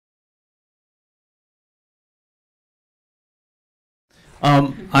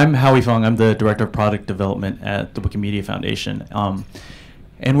I'm Howie Fung. I'm the Director of Product Development at the Wikimedia Foundation.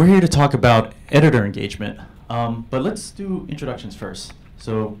 And we're here to talk about editor engagement. But let's do introductions first.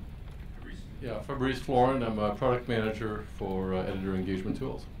 So, yeah, Fabrice Florin. I'm a product manager for editor engagement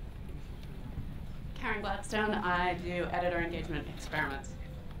tools. Karyn Gladstone. I do editor engagement experiments.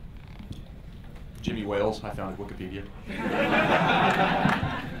 Jimmy Wales. I founded Wikipedia.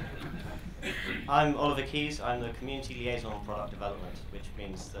 I'm Oliver Keys. I'm the community liaison on product development, which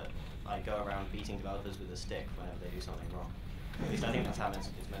means that I go around beating developers with a stick whenever they do something wrong. At least I think that's how it's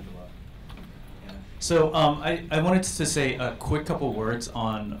meant to work. So I wanted to say a quick couple words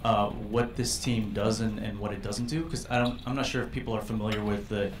on what this team does and what it doesn't do, because I'm not sure if people are familiar with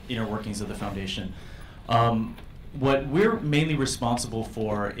the inner workings of the foundation. What we're mainly responsible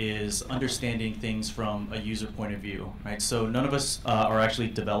for is understanding things from a user point of view, right? So none of us are actually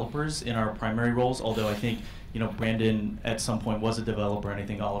developers in our primary roles, although I think Brandon at some point was a developer, and I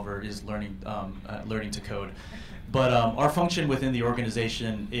think Oliver is learning to code. But our function within the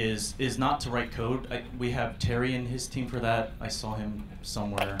organization is not to write code. We have Terry and his team for that. I saw him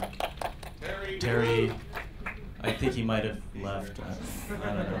somewhere. Terry. I think he might have left. I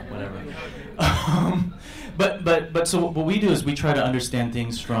don't know, whatever. But so what we do is we try to understand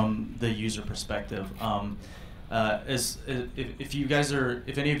things from the user perspective. If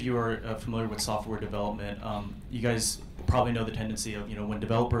any of you are familiar with software development, you guys probably know the tendency of when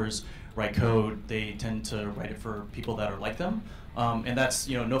developers write code, they tend to write it for people that are like them, and that's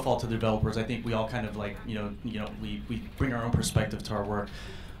no fault to the developers. I think we all kind of we bring our own perspective to our work,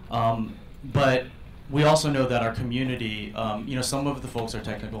 but we also know that our community, some of the folks are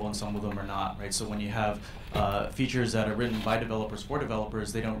technical and some of them are not, right? So when you have features that are written by developers for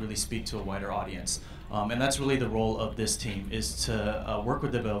developers, they don't really speak to a wider audience. And that's really the role of this team, is to work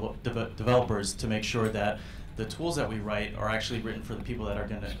with developers to make sure that the tools that we write are actually written for the people that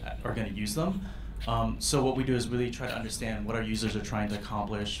are gonna use them. So what we do is really try to understand what our users are trying to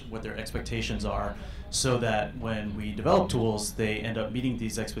accomplish, what their expectations are, so that when we develop tools, they end up meeting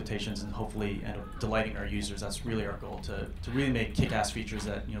these expectations and hopefully end up delighting our users. That's really our goal, to really make kick-ass features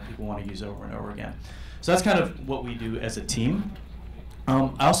that people want to use over and over again. So that's kind of what we do as a team. I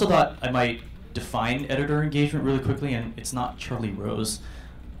also thought I might define editor engagement really quickly, and it's not Charlie Rose.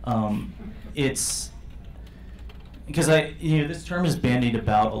 It's because this term is bandied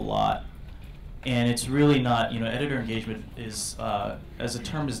about a lot. And it's really not, editor engagement is, as a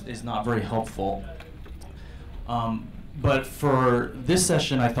term, is not very helpful. But for this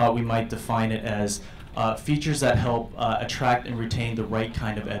session, I thought we might define it as features that help attract and retain the right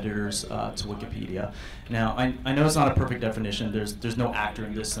kind of editors to Wikipedia. Now, I know it's not a perfect definition. There's no actor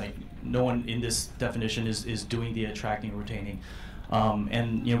in this. No one in this definition is doing the attracting and retaining.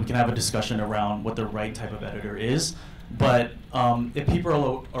 And we can have a discussion around what the right type of editor is. But if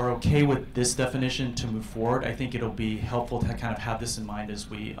people are okay with this definition to move forward, I think it'll be helpful to kind of have this in mind as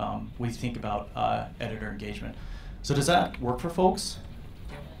we think about editor engagement. So does that work for folks?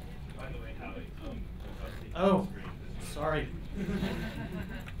 By the way, Howie, oh, sorry.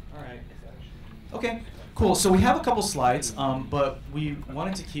 All right. Okay, cool. So we have a couple slides, but we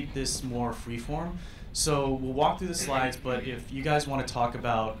wanted to keep this more freeform. So we'll walk through the slides, but if you guys want to talk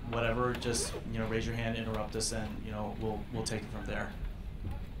about whatever, just raise your hand, interrupt us, and we'll take it from there.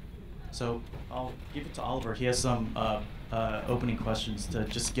 So I'll give it to Oliver. He has some opening questions to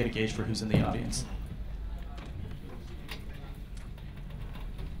just get a gauge for who's in the audience.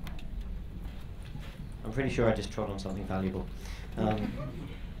 I'm pretty sure I just trod on something valuable. Could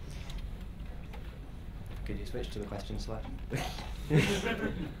you switch to the question slide?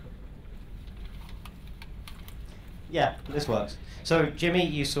 Yeah, this works. So Jimmy,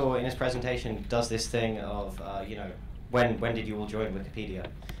 you saw in his presentation, does this thing of, when did you all join Wikipedia?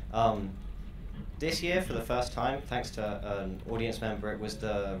 This year, for the first time, thanks to an audience member, it was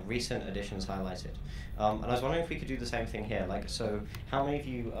the recent editions highlighted. And I was wondering if we could do the same thing here. So how many of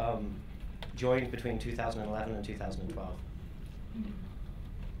you joined between 2011 and 2012? Man,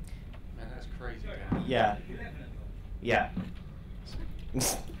 that's crazy. Yeah. Yeah.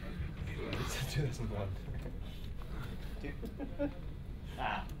 2001.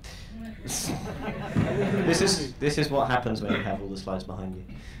 Ah. This is what happens when you have all the slides behind you.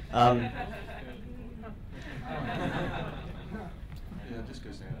 Yeah, just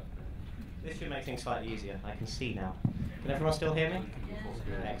go stand up. This should make things slightly easier. I can see now. Can everyone still hear me?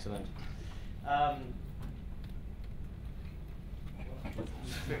 Excellent.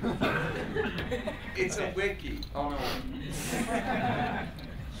 It's a wiki. Oh no.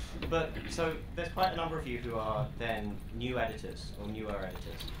 But so there's quite a number of you who are then new editors or newer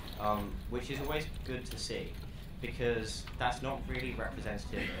editors, which is always good to see. because that's not really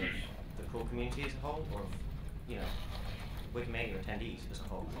representative of the core community as a whole, or of, you know, Wikimania attendees as a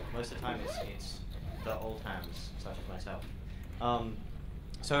whole. Most of the time it's the old hands, such as myself.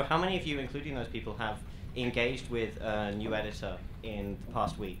 So how many of you, including those people, have engaged with a new editor in the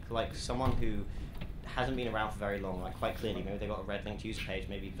past week? Like someone who hasn't been around for very long, like quite clearly, maybe they got a red linked user page,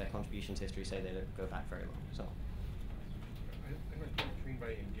 maybe their contributions history say they don't go back very long. So.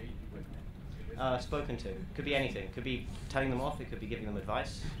 Spoken to. Could be anything. Could be telling them off, it could be giving them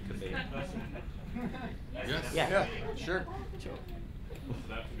advice, it could be... Yes. Yeah. Sure. Sure. Does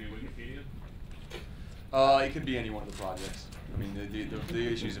that have to be Wikipedia? It could be any one of the projects. I mean,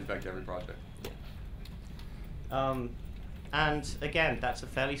 the issues affect every project. And again, that's a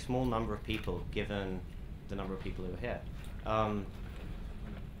fairly small number of people, given the number of people who are here.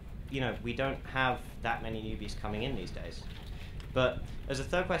 You know, we don't have that many newbies coming in these days. But as a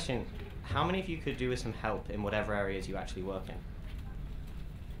third question, how many of you could do with some help in whatever areas you actually work in?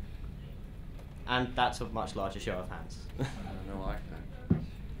 And that's a much larger show of hands. I don't know, I can.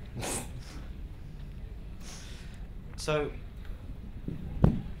 So,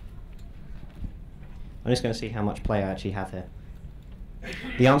 I'm just going to see how much play I actually have here.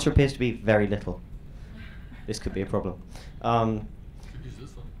 The answer appears to be very little. This could be a problem. Could use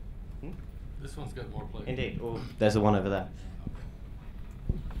this one. Hmm? This one's got more play. Indeed. Oh, there's the one over there.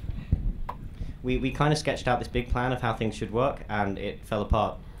 We kind of sketched out this big plan of how things should work, and it fell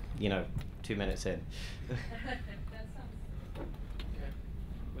apart, you know, 2 minutes in.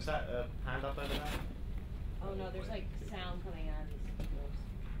 Was that a hand up over there? Oh no, there's like sound coming out of these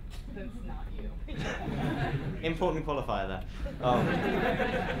That's not you. Important qualifier there.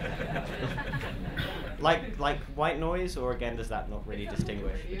 Like white noise, or again, does that not really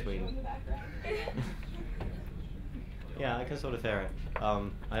distinguish between? Yeah, I can sort of hear it.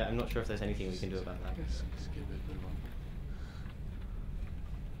 I'm not sure if there's anything we can do about that.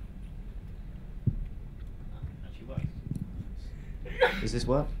 Actually works. Does this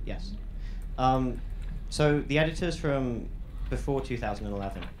work? Yes. So the editors from before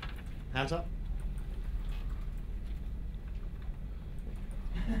 2011. Hands up.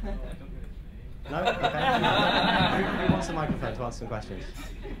 No? Okay. Who wants the microphone to answer some questions?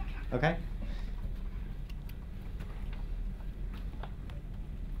 Okay.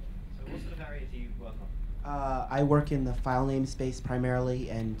 So what sort of areas do you work on? I work in the file name space primarily,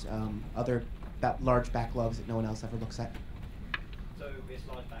 and other large backlogs that no one else ever looks at. So it's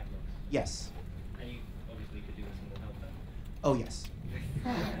large backlogs? Yes. And you obviously could do with some more help there? Oh, yes.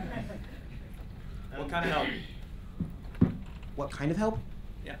 What kind of help? What kind of help?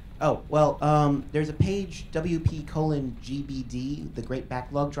 Yeah. Oh, well, there's a page, WP:/GBD, the Great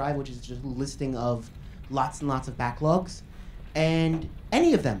Backlog Drive, which is just a listing of lots and lots of backlogs. And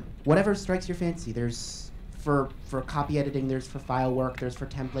any of them, whatever strikes your fancy. There's for copy editing, there's for file work, there's for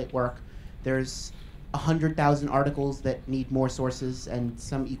template work, there's 100,000 articles that need more sources, and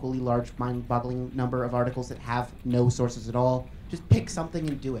some equally large, mind-boggling number of articles that have no sources at all. Just pick something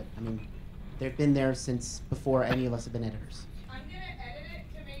and do it. I mean, they've been there since before any of us have been editors. I'm going to edit it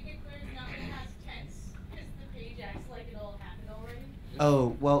to make it clear nothing has tense, because the page acts like it all happened already.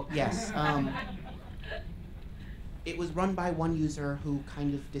 Oh, well, yes. It was run by one user who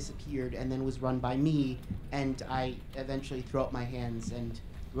kind of disappeared, and then was run by me, and I eventually threw up my hands and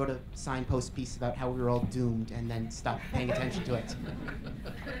wrote a signpost piece about how we were all doomed, and then stopped paying attention to it.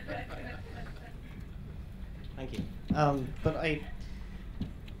 Thank you. But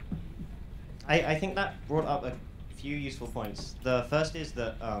I think that brought up a few useful points. The first is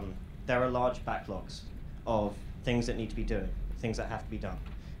that there are large backlogs of things that need to be doing, things that have to be done.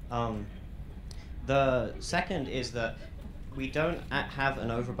 The second is that we don't have an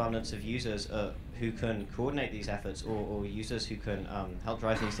overabundance of users who can coordinate these efforts, or users who can help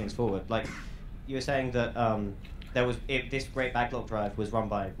drive these things forward. Like you were saying that this great backlog drive was run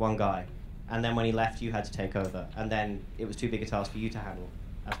by one guy, and then when he left, you had to take over, and then it was too big a task for you to handle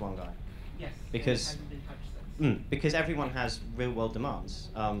as one guy. Yes. Because because everyone has real-world demands,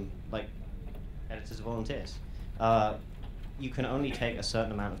 like editors and volunteers. You can only take a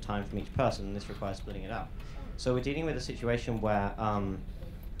certain amount of time from each person, and this requires splitting it up. So we're dealing with a situation where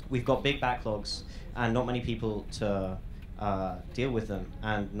we've got big backlogs and not many people to deal with them,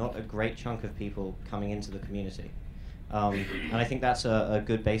 and not a great chunk of people coming into the community. And I think that's a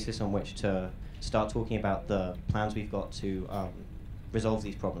good basis on which to start talking about the plans we've got to resolve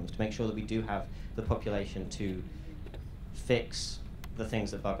these problems, to make sure that we do have the population to fix the things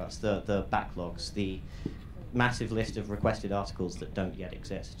that bug us, the backlogs, the massive list of requested articles that don't yet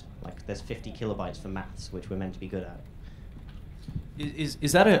exist. Like there's 50 kilobytes for maths, which we're meant to be good at.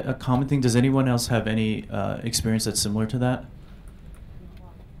 Is that a common thing? Does anyone else have any experience that's similar to that?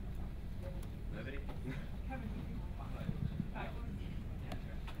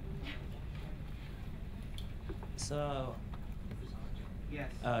 So, Yes.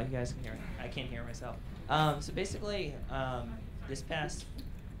 you guys can hear me. I can't hear myself. So basically, this past,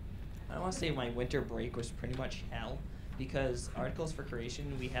 I don't want to say my winter break was pretty much hell, because articles for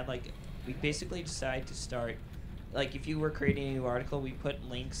creation, we basically decided to start, like if you were creating a new article, we put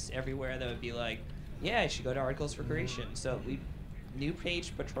links everywhere that would be like, yeah, you should go to articles for creation. So new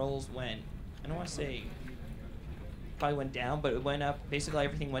page patrols went, I don't want to say, probably went down, but it went up. Basically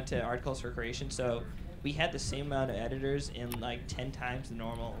everything went to articles for creation. So we had the same amount of editors in like 10 times the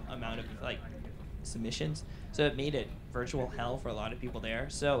normal amount of like submissions. So it made it virtual hell for a lot of people there.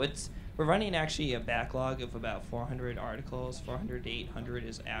 So we're running actually a backlog of about 400 articles. 400 to 800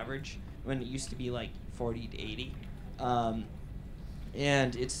 is average, when it used to be like 40 to 80.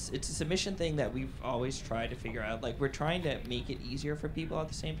 And it's a submission thing that we've always tried to figure out. Like, we're trying to make it easier for people at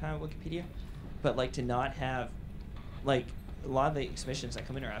the same time with Wikipedia, but like to not have, like, a lot of the submissions that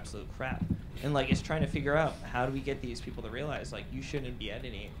come in are absolute crap. And like, it's trying to figure out how do we get these people to realize like you shouldn't be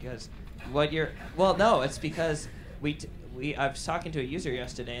editing it, because no, it's because I was talking to a user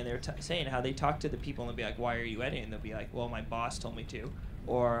yesterday, and they were saying how they talk to the people and they'll be like, why are you editing? And they'll be like, well, my boss told me to,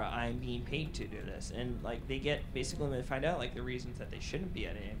 or I'm being paid to do this. And like, they get, basically when they find out like the reasons that they shouldn't be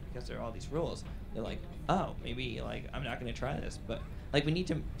editing because there are all these rules, they're like, oh, maybe like I'm not going to try this. But like, we need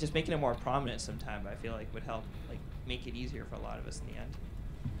to just making it more prominent sometime, I feel like would help like make it easier for a lot of us in the end.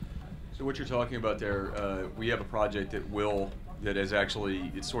 So what you're talking about there, we have a project that is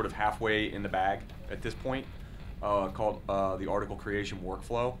actually, it's sort of halfway in the bag at this point, called the article creation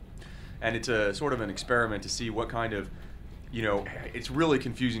workflow. And it's a sort of an experiment to see what kind of, it's really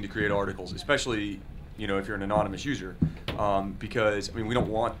confusing to create articles, especially, if you're an anonymous user, because, I mean,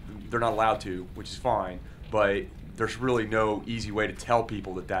 they're not allowed to, which is fine, but there's really no easy way to tell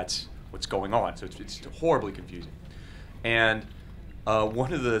people that that's what's going on. So it's horribly confusing. And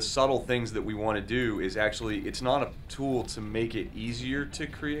one of the subtle things that we want to do is actually, it's not a tool to make it easier to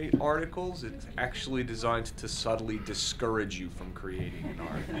create articles. It's actually designed to subtly discourage you from creating an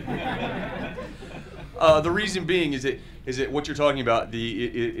article. The reason being is that what you're talking about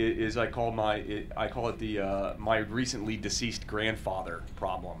I call it the my recently deceased grandfather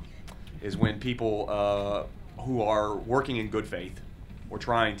problem. Is when people who are working in good faith or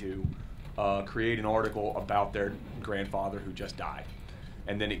trying to create an article about their grandfather who just died,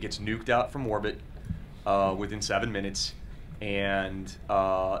 and then it gets nuked out from orbit within 7 minutes, and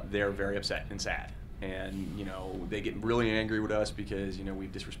they're very upset and sad, and they get really angry with us because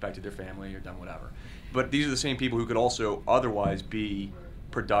we've disrespected their family or done whatever. But these are the same people who could also otherwise be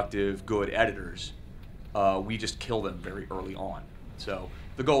productive, good editors. We just kill them very early on. So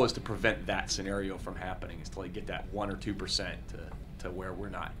the goal is to prevent that scenario from happening, is to like get that 1 or 2% to where we're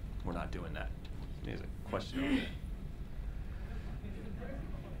not doing that. There's a question over there.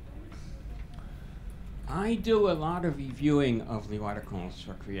 I do a lot of reviewing of the articles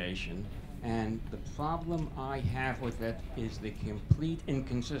for creation, and the problem I have with it is the complete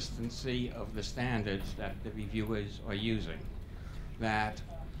inconsistency of the standards that the reviewers are using. That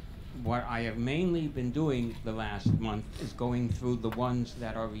what I have mainly been doing the last month is going through the ones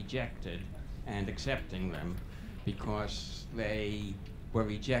that are rejected and accepting them, because they were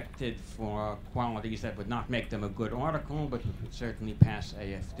rejected for qualities that would not make them a good article, but would certainly pass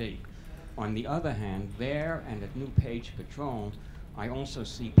AFD. On the other hand, there and at New Page Patrol, I also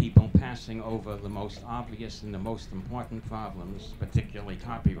see people passing over the most obvious and the most important problems, particularly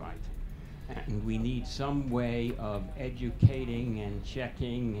copyright. And we need some way of educating and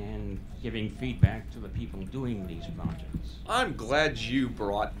checking and giving feedback to the people doing these projects. I'm glad you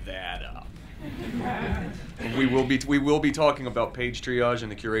brought that up. we will be talking about page triage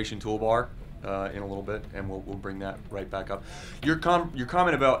and the curation toolbar in a little bit, and we'll bring that right back up. Your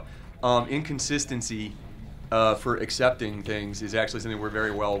comment about inconsistency for accepting things is actually something we're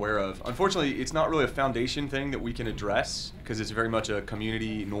very well aware of. Unfortunately, it's not really a foundation thing that we can address, because it's very much a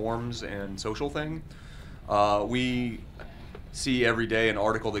community norms and social thing. We see every day an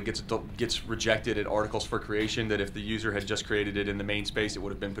article that gets rejected at Articles for Creation, that if the user had just created it in the main space, it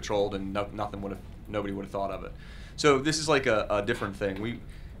would have been patrolled and nobody would have thought of it. So this is like a different thing.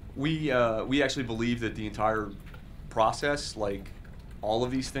 We actually believe that the entire process, like all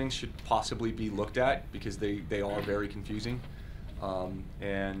of these things, should possibly be looked at, because they are very confusing.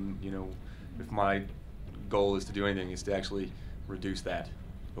 And if my goal is to do anything, is to actually reduce that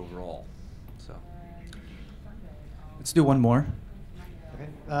overall. So let's do one more.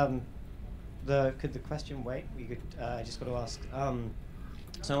 Okay. could the question wait? We could. I just got to ask.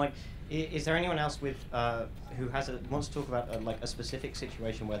 So like, is there anyone else with who wants to talk about like a specific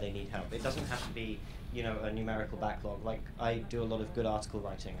situation where they need help? It doesn't have to be, you know, a numerical backlog. Like I do a lot of good article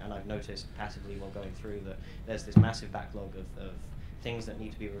writing, and I've noticed passively while going through that there's this massive backlog of things that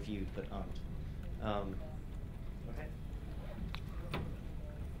need to be reviewed but aren't. Okay.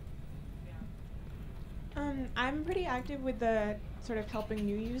 I'm pretty active with the sort of helping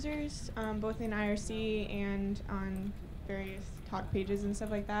new users, both in IRC and on various talk pages and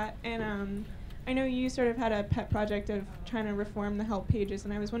stuff like that. And I know you sort of had a pet project of trying to reform the help pages,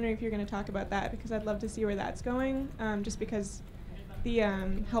 and I was wondering if you're going to talk about that, because I'd love to see where that's going, just because the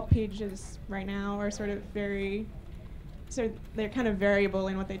help pages right now are sort of they're kind of variable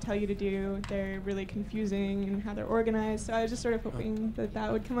in what they tell you to do. They're really confusing in how they're organized. So I was just sort of hoping that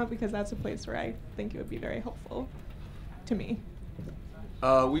that would come up, because that's a place where I think it would be very helpful to me.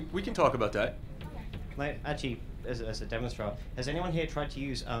 We can talk about that. Like, actually, as a demonstrator, has anyone here tried to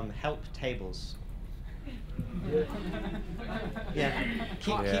use help tables? Yeah.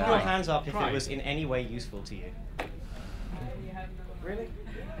 Keep your hands up if it was in any way useful to you. Really?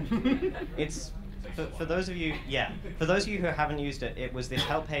 It's for those of you, for those of you who haven't used it, it was this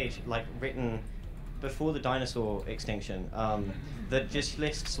help page like written before the dinosaur extinction that just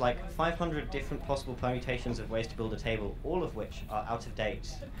lists like 500 different possible permutations of ways to build a table, all of which are out of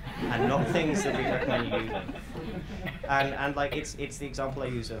date and not things that we recommend you using. And like it's the example I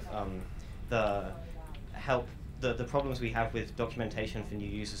use of the problems we have with documentation for new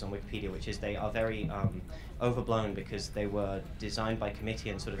users on Wikipedia, which is they are very overblown because they were designed by committee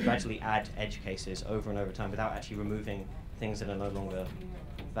and sort of gradually add edge cases over and over time without actually removing things that are no longer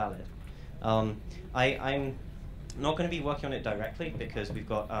valid. I'm not going to be working on it directly because we've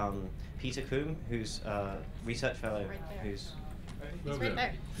got Peter Coombe, who's a research fellow, who's right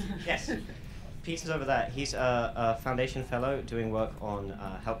there. Yes, Peter's over there. He's a foundation fellow doing work on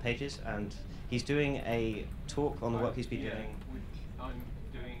help pages, and he's doing a talk on the work he's been doing. I'm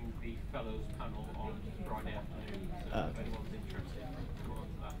doing the fellows panel on Friday afternoon, so if anyone's interested, come on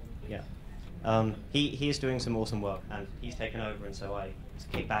to that. Yeah. He is doing some awesome work, and he's taken over, and so I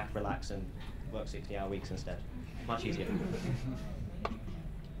kick back, relax, and work 60-hour weeks instead. Much easier.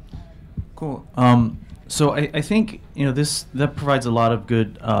 Cool. So I think that provides a lot of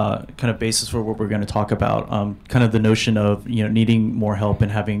good kind of basis for what we're going to talk about. Kind of the notion of needing more help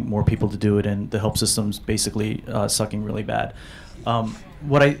and having more people to do it, and the help systems basically sucking really bad.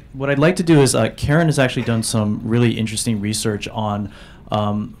 What I'd like to do is Karyn has actually done some really interesting research on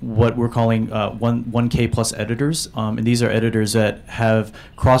what we're calling 1K plus editors, and these are editors that have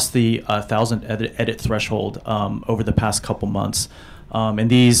crossed the 1,000 edit threshold over the past couple months. And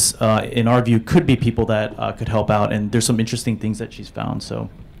these, in our view, could be people that could help out, and there's some interesting things that she's found. So,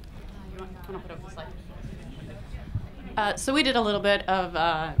 you want to put up the slide? So we did a little bit of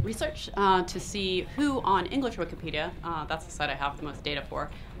research to see who on English Wikipedia, that's the site I have the most data for,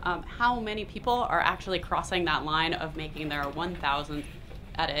 how many people are actually crossing that line of making their 1,000th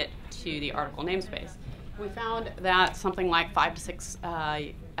edit to the article namespace. We found that something like 5 to 6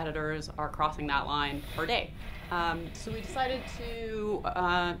 editors are crossing that line per day. So we decided to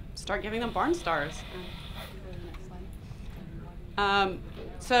start giving them Barn stars.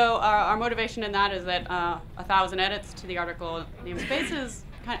 So our motivation in that is that 1,000 edits to the article namespace is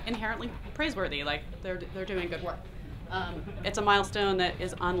kind of inherently praiseworthy. Like they're doing good work. It's a milestone that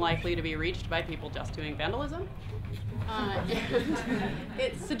is unlikely to be reached by people just doing vandalism.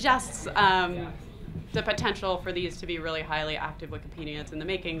 It suggests the potential for these to be really highly active Wikipedians in the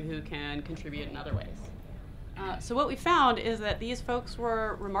making who can contribute in other ways. So what we found is that these folks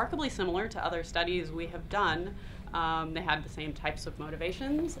were remarkably similar to other studies we have done. They had the same types of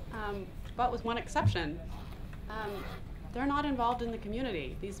motivations, but with one exception. They're not involved in the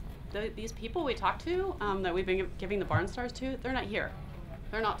community. These people we talked to, that we've been giving the Barn stars to, they're not here.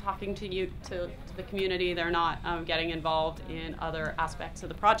 They're not talking to you, to the community. They're not getting involved in other aspects of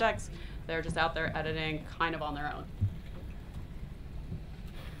the projects. They're just out there editing kind of on their own.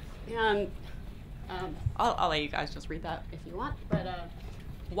 And I'll let you guys just read that if you want. But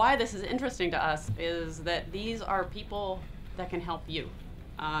why this is interesting to us is that these are people that can help you.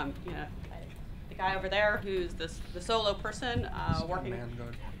 The guy over there who's the solo person working.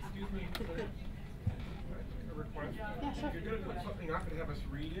 Excuse me. A request. Yeah, sure. If you're going to put something up and have us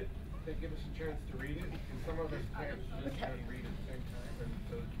read it, then give us a chance to read it, because some of us can't listen and read at the same time, and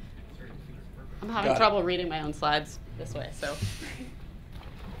so it sort of defeats the purpose. I'm having trouble reading my own slides this way, so.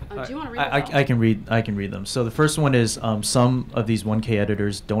 Do you want to read I can read them. So the first one is some of these 1K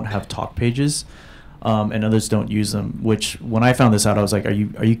editors don't have talk pages. and others don't use them. Which when I found this out, I was like, are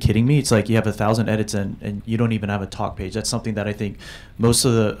you kidding me? It's like you have 1,000 edits and you don't even have a talk page. That's something that I think most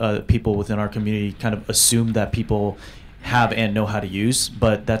of the people within our community kind of assume that people have and know how to use,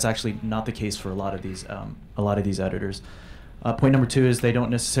 but that's actually not the case for a lot of these editors. Point number 2 is they don't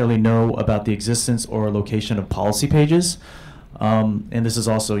necessarily know about the existence or location of policy pages. And this is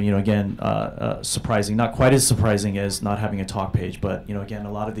also, again, surprising. Not quite as surprising as not having a talk page, but again,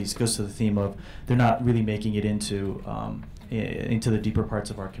 a lot of these goes to the theme of they're not really making it into the deeper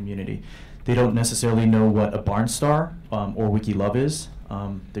parts of our community. They don't necessarily know what a barn star or WikiLove is.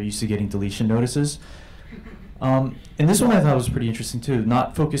 They're used to getting deletion notices. And this one I thought was pretty interesting too.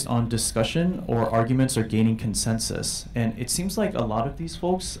 Not focused on discussion or arguments or gaining consensus. And it seems like a lot of these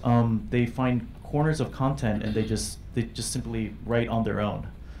folks, they find corners of content and they just simply write on their own.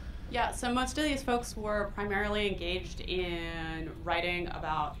 Yeah, so most of these folks were primarily engaged in writing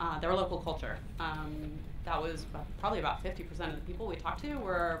about their local culture. That was probably about 50% of the people we talked to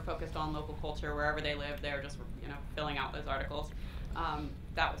were focused on local culture wherever they lived. They were just filling out those articles.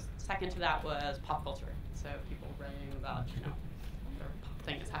 That was second to that was pop culture. So people writing about whatever pop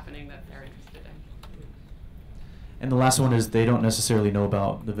thing is happening that they're interested in. And the last one is they don't necessarily know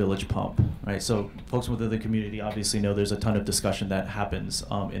about the village pump, right? So folks within the community obviously know there's a ton of discussion that happens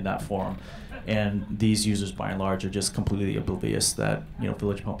in that forum, and these users by and large are just completely oblivious that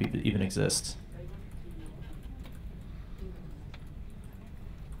village pump even exists.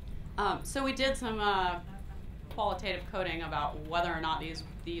 So we did some qualitative coding about whether or not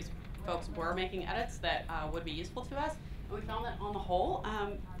these folks were making edits that would be useful to us, and we found that on the whole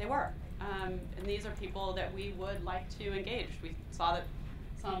they were. And these are people that we would like to engage. We saw that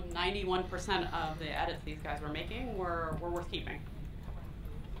some 91% of the edits these guys were making were worth keeping.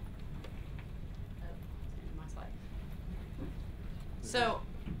 So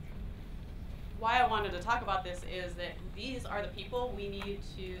why I wanted to talk about this is that these are the people we need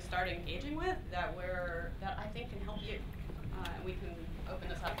to start engaging with that I think can help you. And we can open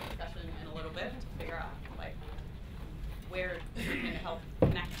this up to discussion in a little bit to figure out where we can help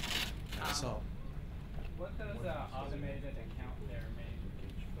connect. What does automated account there mean?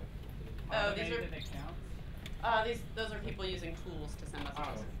 Oh, these automated accounts? Those are people using tools to send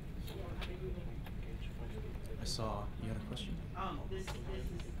messages. I saw you had a question. This is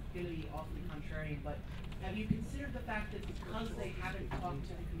going to be awfully contrarian, but have you considered the fact that because they haven't talked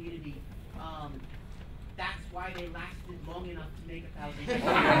to the community, that's why they lasted long enough to make 1,000?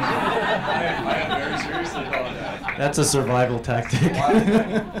 I have very seriously thought that. That's a survival tactic.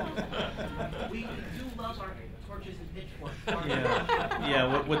 We do love our torches and pitchforks.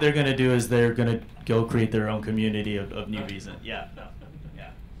 Yeah. What they're gonna do is they're gonna go create their own community of newbies. And yeah.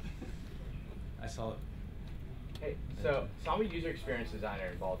 I saw it. Hey, so I'm a user experience designer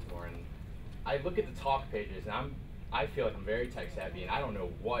in Baltimore, and I look at the talk pages, and I feel like I'm very tech savvy, and I don't know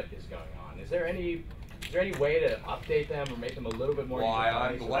what is going on. Is there any way to update them or make them a little bit more? Why,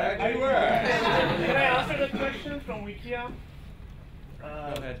 I'm glad you were. Can I answer the question from Wikia? Go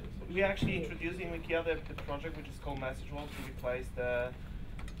ahead. We actually introduced in Wikia the project which is called Message Wall to replace the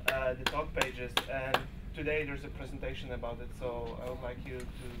talk pages, and today there's a presentation about it, so I would like you to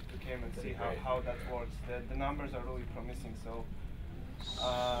come and see how that works. The numbers are really promising, so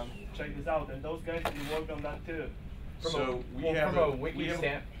check this out. And those guys will work on that too. We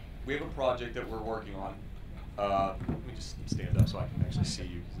have a project that we're working on. Let me just stand up so I can actually see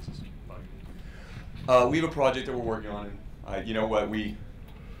you. This is bugging. We have a project that we're working on, and you know what? We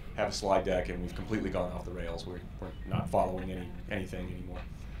have a slide deck, and we've completely gone off the rails. We're not following anything anymore.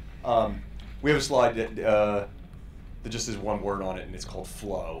 We have a slide that just has one word on it, and it's called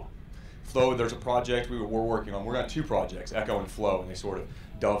Flow. Flow, there's a project we're working on. We're on 2 projects, Echo and Flow, and they sort of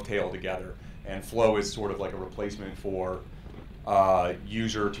dovetail together. And Flow is sort of like a replacement for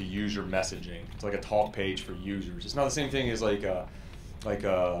user-to-user messaging. It's like a talk page for users. It's not the same thing as like a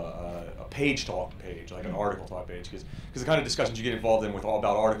page talk page, like an article talk page, because the kind of discussions you get involved in with all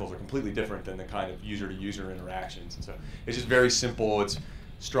about articles are completely different than the kind of user-to-user interactions. And so it's just very simple. It's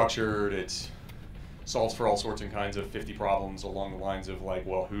structured. It solves for all sorts and kinds of 50 problems along the lines of like,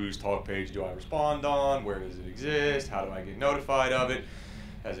 well, whose talk page do I respond on? Where does it exist? How do I get notified of it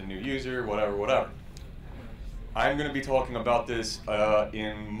as a new user? Whatever. I'm going to be talking about this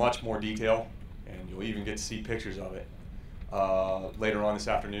in much more detail, and you'll even get to see pictures of it later on this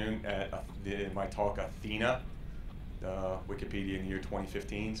afternoon at my talk Athena, Wikipedia in the year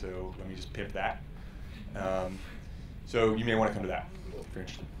 2015. So let me just pimp that. So you may want to come to that if you're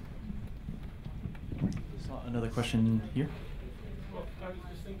interested. Another question here? Well, I was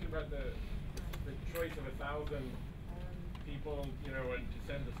just thinking about the choice of 1,000 people, you know, and to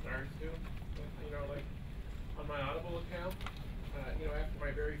send the stars to. You know, like on my Audible account, you know, after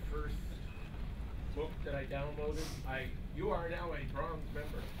my very first book that I downloaded, you are now a bronze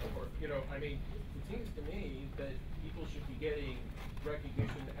member. Or, you know, I mean, it seems to me that people should be getting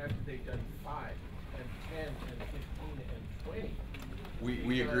recognition after they've done 5 and 10 and 15 and 20.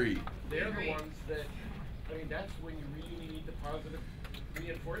 We agree. They're the ones that, I mean, that's when you really need the positive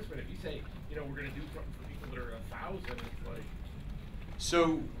reinforcement. If you say, you know, we're going to do something for people that are 1,000, it's like.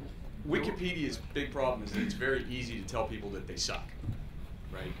 So, Wikipedia's big problem is that it's very easy to tell people that they suck,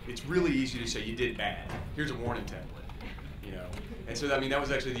 right? It's really easy to say you did bad. Here's a warning template, you know. And so, I mean, that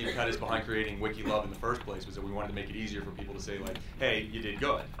was actually the impetus behind creating WikiLove in the first place, was that we wanted to make it easier for people to say, like, hey, you did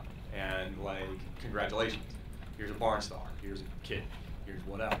good, and like, congratulations. Here's a barn star. Here's a kid. Here's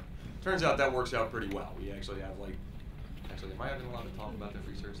whatever. Turns out that works out pretty well. We actually have like, actually, am I even allowed to talk about this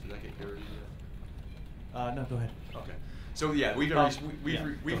research? Did that get carried? No, go ahead. Okay. So yeah,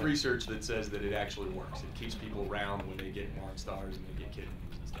 we've researched that says that it actually works. It keeps people around when they get barn stars and they get kittens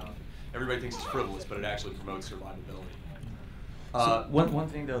and stuff. Everybody thinks it's frivolous, but it actually promotes survivability. So one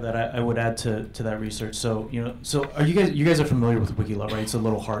thing though that I would add to that research. So are you guys are familiar with WikiLove, right? It's a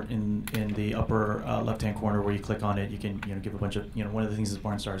little heart in the upper left-hand corner where you click on it. You can give a bunch of one of the things is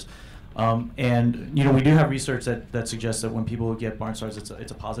barn stars. And we do have research that suggests that when people get barn stars,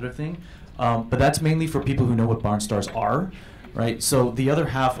 it's a positive thing. But that's mainly for people who know what barn stars are, right? So the other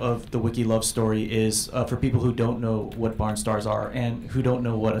half of the WikiLove story is for people who don't know what barn stars are and who don't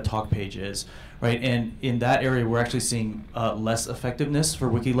know what a talk page is, right? And in that area, we're actually seeing less effectiveness for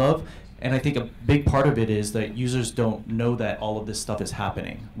WikiLove. And I think a big part of it is that users don't know that all of this stuff is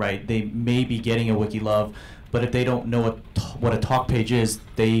happening, right? They may be getting a WikiLove, but if they don't know what a talk page is,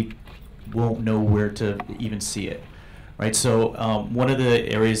 they won't know where to even see it, right? So one of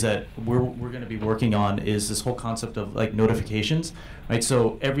the areas that we're going to be working on is this whole concept of like notifications, right?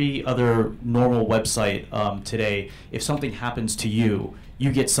 So every other normal website today, if something happens to you,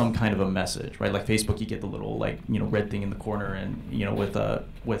 you get some kind of a message, right? Like Facebook, you get the little like red thing in the corner, and with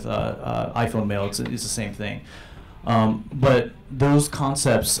iPhone mail, it's the same thing. But those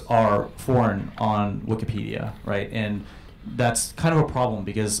concepts are foreign on Wikipedia, right? And that's kind of a problem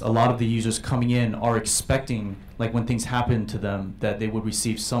because a lot of the users coming in are expecting, like when things happen to them, that they would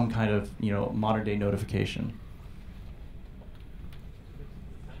receive some kind of modern day notification.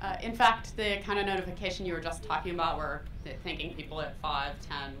 In fact, the kind of notification you were just talking about, where they're thanking people at 5,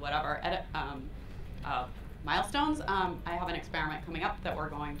 10, whatever, milestones, I have an experiment coming up that we're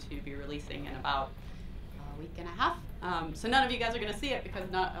going to be releasing in about a week and a half. So none of you guys are going to see it because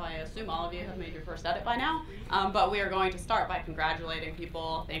I assume all of you have made your first edit by now. But we are going to start by congratulating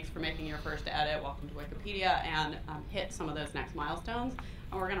people. Thanks for making your first edit. Welcome to Wikipedia, and hit some of those next milestones.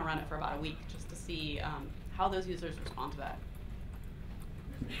 And we're going to run it for about a week just to see how those users respond to that.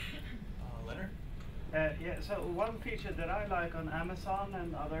 Leonard? Yeah, so one feature that I like on Amazon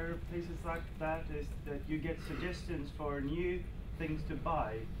and other places like that is that you get suggestions for new things to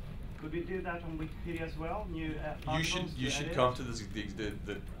buy. Could we do that on Wikipedia as well? New You should come to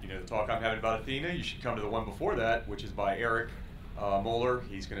the talk I'm having about Athena. You should come to the one before that, which is by Eric Moeller.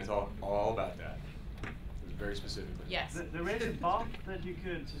 He's going to talk all about that, very specifically. Yes. There is a bot that you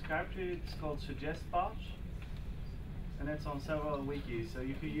could subscribe to. It's called SuggestBot, and it's on several wikis, so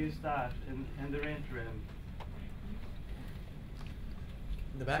you could use that in the interim.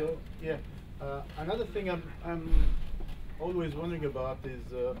 In the back. So yeah, another thing I'm always wondering about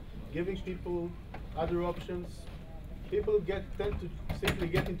is giving people other options. People tend to simply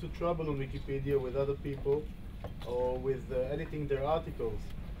get into trouble on Wikipedia with other people or with editing their articles,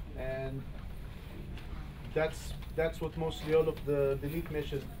 and that's what mostly all of the delete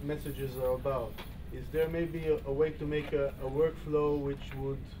messages are about. Is there maybe a way to make a workflow which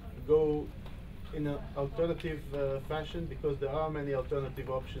would go in an alternative fashion, because there are many alternative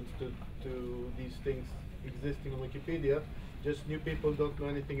options to these things existing on Wikipedia, just new people don't know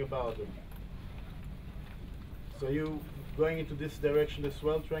anything about them. So you going into this direction as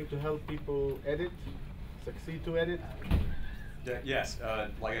well, trying to help people succeed to edit? Yes,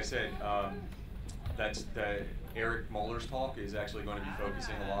 like I said, that's Eric Moeller's talk is actually going to be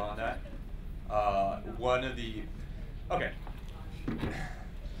focusing a lot on that.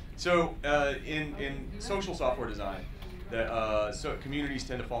 So in social software design, so communities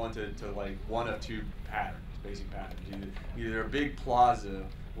tend to fall into like one of two patterns, basic patterns. Either a big plaza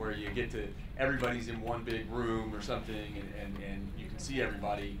where you get to everybody's in one big room or something, and you can see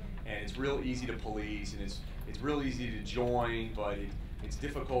everybody, and it's real easy to police, and it's real easy to join, but it's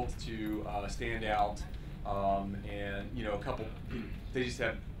difficult to stand out, and a couple they just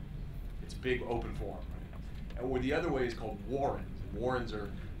have. It's a big open forum, Or the other way is called warrens. And warrens are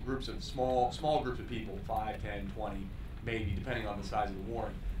groups of small groups of people, 5, 10, 20, maybe, depending on the size of the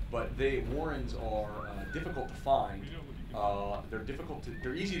warren. But warrens are difficult to find.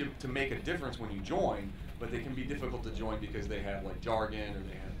 They're easy to make a difference when you join, but they can be difficult to join because they have like jargon, or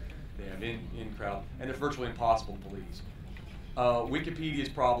they have in-crowd, and they're virtually impossible to police. Wikipedia's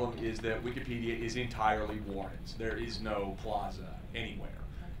problem is that Wikipedia is entirely warrens. There is no plaza anywhere.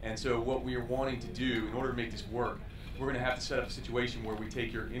 And so what we are wanting to do, in order to make this work, we're going to have to set up a situation where we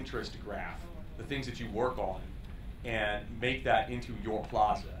take your interest graph, the things that you work on, and make that into your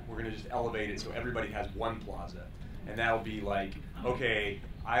plaza. We're going to just elevate it so everybody has one plaza. And that'll be like, okay,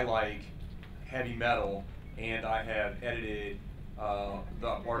 I like heavy metal, and I have edited the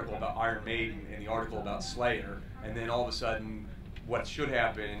article about Iron Maiden and the article about Slayer, and then all of a sudden what should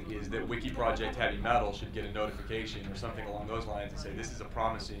happen is that Wiki Project Heavy Metal should get a notification or something along those lines and say, this is a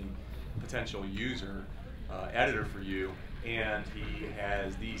promising potential user, editor for you, and he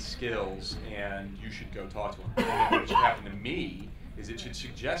has these skills, and you should go talk to him. And then what should happen to me is it should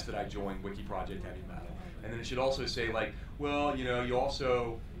suggest that I join Wiki Project Heavy Metal. And then it should also say, like, well, you know,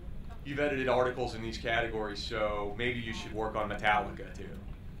 you've edited articles in these categories, so maybe you should work on Metallica too,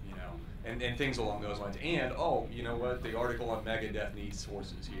 you know, and things along those lines. And, oh, you know what, the article on Megadeth needs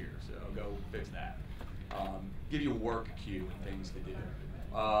sources here, so go fix that. Give you a work queue and things to do.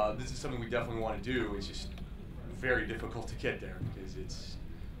 This is something we definitely want to do. It's just very difficult to get there because it's,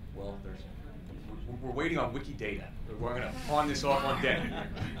 well, we're waiting on Wikidata. We're going to pawn this off on Denny.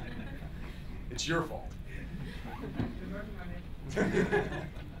 It's your fault. Do we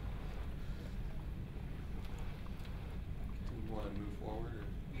want to move forward?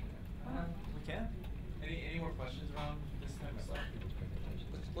 Or? We can. Any more questions around this type of stuff?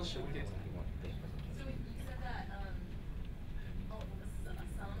 Let's show it. So you said that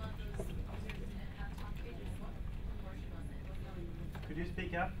some of those users didn't have talk pages. What proportion was it? Could you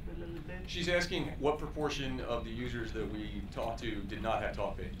speak up a little bit? She's asking what proportion of the users that we talked to did not have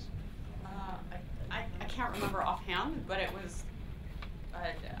talk pages. I can't remember offhand, but it was,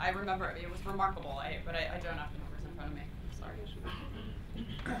 I remember it was remarkable, but I don't have the numbers in front of me. Sorry.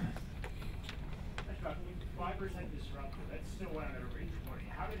 5% disrupted, that's still 1 out of every 20.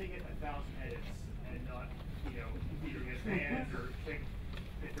 How do they get 1,000 edits and not, you know, either get banned or think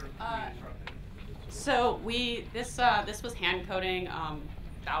that they're disrupted? So this was hand coding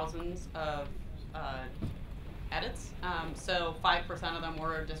thousands of edits. So 5% of them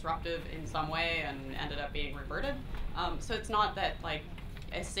were disruptive in some way and ended up being reverted. So it's not that like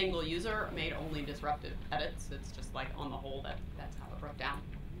a single user made only disruptive edits. It's just like on the whole that's how it broke down.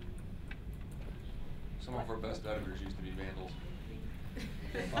 Some of our best editors used to be vandals.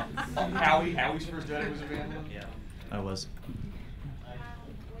 Howie's first edit was a vandal? Yeah, I was.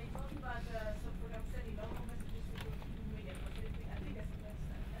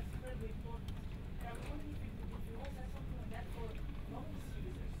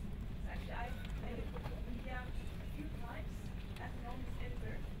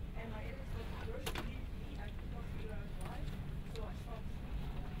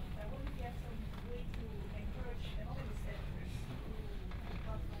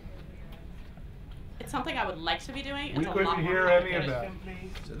 Something I would like to be doing. We couldn't hear any of that.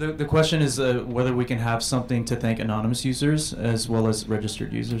 So the question is whether we can have something to thank anonymous users as well as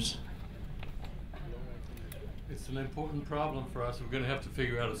registered users. It's an important problem for us. We're going to have to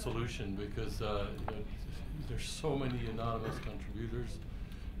figure out a solution because you know, there's so many anonymous contributors,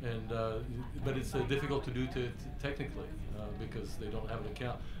 and but it's difficult to do technically because they don't have an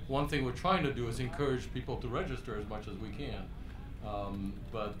account. One thing we're trying to do is encourage people to register as much as we can.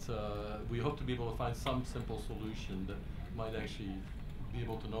 But we hope to be able to find some simple solution that might actually be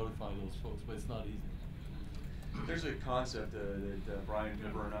able to notify those folks, but it's not easy. There's a concept that Brian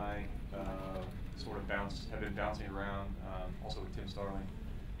Nibber and I sort of have been bouncing around, also with Tim Starling,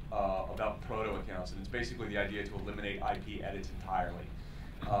 about proto accounts, and it's basically the idea to eliminate IP edits entirely.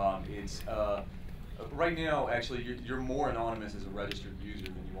 Right now, actually, you're more anonymous as a registered user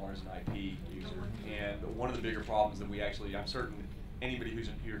than you are as an IP user. And one of the bigger problems that we actually, I'm certain anybody who's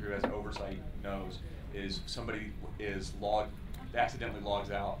in here who has oversight knows, is somebody accidentally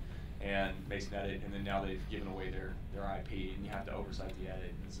logs out and makes an edit, and then now they've given away their IP, and you have to oversight the edit,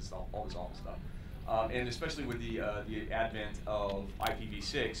 and this is all this awful stuff. And especially with the advent of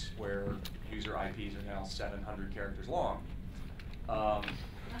IPv6, where user IPs are now 700 characters long.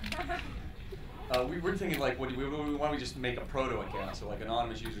 We were thinking, like, why don't we just make a proto account? So, like,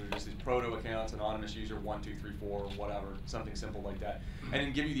 anonymous users, just these proto accounts, anonymous user 1, 2, 3, 4, or whatever, something simple like that, and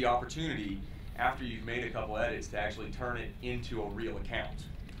then give you the opportunity after you've made a couple edits to actually turn it into a real account.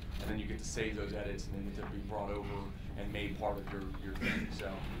 and then you get to save those edits, and then get to be brought over and made part of your thing.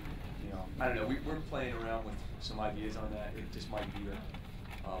 So, you know, I don't know. We're playing around with some ideas on that. It just might be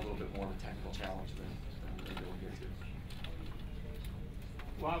a little bit more of a technical challenge than we'll get to.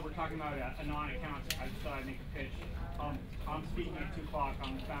 While we're talking about anon accounts, I just thought I'd make a pitch. I'm speaking at 2 o'clock.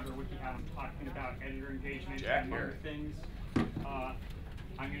 I'm the founder of Wikipedia. I'm talking about editor engagement and other things.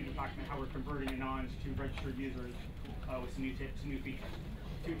 I'm going to be talking about how we're converting anons to registered users with some new tips, new features.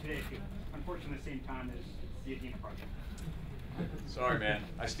 To today, too. Unfortunately, at the same time as the Athena project. Sorry, man.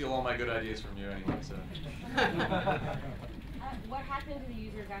 I steal all my good ideas from you anyway. So. What happened to the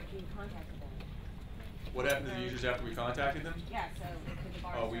users after you contacted them? What happened to the users after we contacted them? Yeah, so did the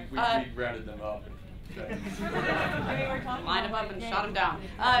bar Oh, we rounded them up. Lined them up and shot them down.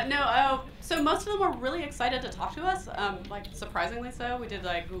 So most of them were really excited to talk to us. Like surprisingly so. We did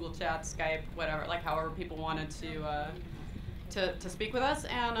like Google Chat, Skype, whatever, like however people wanted to speak with us.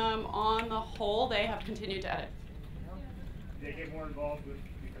 And on the whole, they have continued to edit. Did they get more involved with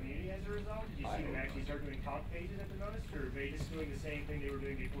the community as a result? Did you see them actually start doing talk pages at the most, or are they just doing the same thing they were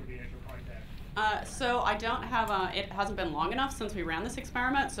doing before the initial contact? So I don't have it hasn't been long enough since we ran this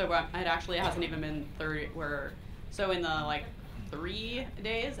experiment, so it actually hasn't even been 30, so in the like 3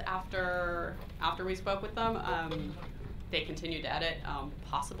 days after we spoke with them, they continued to edit,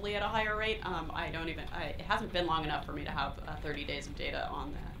 possibly at a higher rate. It hasn't been long enough for me to have 30 days of data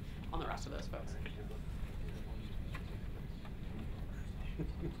on the rest of those folks.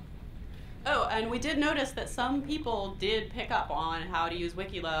 Oh, and we did notice that some people did pick up on how to use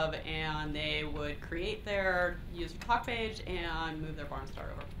WikiLove, and they would create their user talk page and move their barn star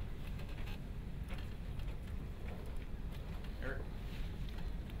over. Eric?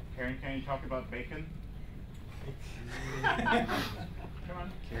 Karyn, can you talk about bacon? Come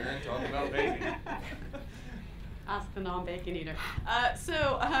on. Karyn, talk about bacon. Ask the non-bacon eater.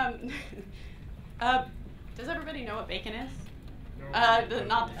 Does everybody know what bacon is? Not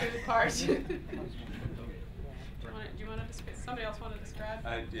the food part. Do you want to describe? Somebody else want to describe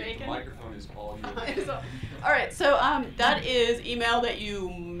bacon? The microphone is all yours. All right. So that is email that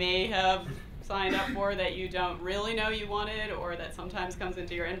you may have signed up for that you don't really know you wanted, or that sometimes comes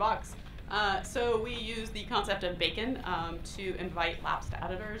into your inbox. So we use the concept of bacon to invite lapsed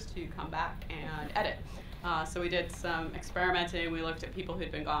editors to come back and edit. So we did some experimenting. We looked at people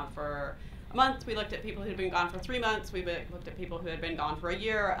who'd been gone for a month. We looked at people who'd been gone for 3 months. We looked at people who had been gone for a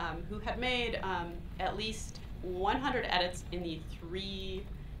year, who had made at least 100 edits in the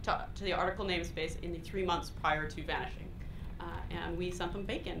to the article namespace in the 3 months prior to vanishing. And we sent them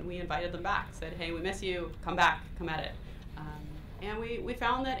bacon. We invited them back, said, hey, we miss you, come back, come edit. And we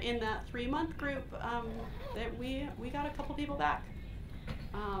found that in that 3-month group that we got a couple people back.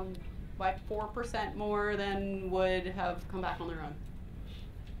 By 4% more than would have come back on their own.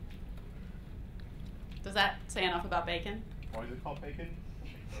 Does that say enough about bacon? Why is it called bacon?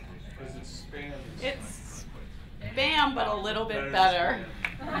 Because it's spam. It's spam, but a little bit better.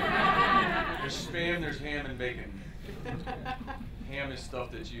 There's spam, there's ham and bacon. Ham is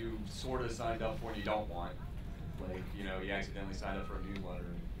stuff that you sort of signed up for and you don't want. Like, you know, you accidentally signed up for a newsletter,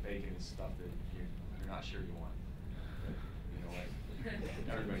 and bacon is stuff that you're not sure you want. But, you know what?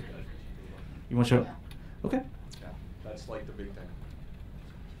 Everybody does. You want to show? Okay. Yeah, that's like the big thing.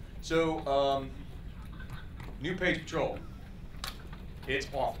 So, new page patrol. It's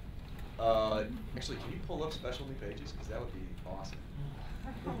awful. Actually, can you pull up special new pages? Because that would be awesome.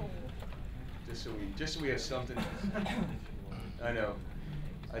 Just so we have something. I know.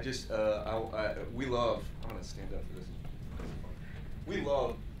 We love. I'm gonna stand up for this. We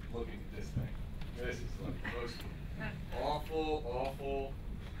love looking at this thing. This is like the most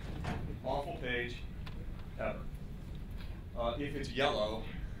awful page ever. If it's yellow,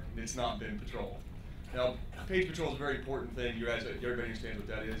 it's not been patrolled. Now, page patrol is a very important thing. Everybody understands what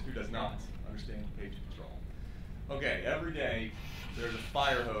that is. Who does not understand page patrol? Okay, every day there's a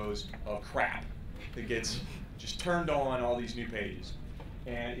fire hose of crap that gets just turned on all these new pages.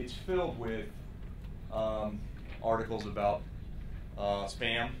 And it's filled with articles about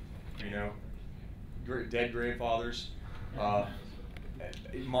spam, you know, dead grandfathers,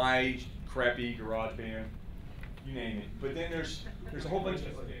 my crappy garage band, you name it. But then there's a whole bunch of,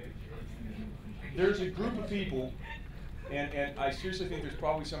 there's a group of people, and I seriously think there's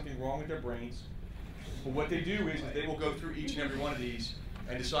probably something wrong with their brains. But what they do is they will go through each and every one of these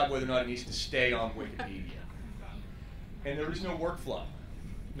and decide whether or not it needs to stay on Wikipedia. And there is no workflow.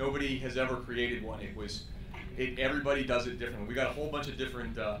 Nobody has ever created one. Everybody does it differently. We got a whole bunch of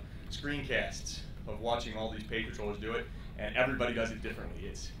different screencasts of watching all these page patrollers do it, and everybody does it differently.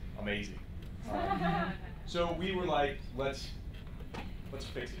 It's amazing. So we were like, let's let's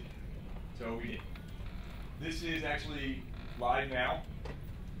fix it. So we did. This is actually live now.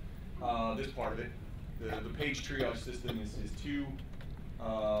 This part of it. The page triage system is two.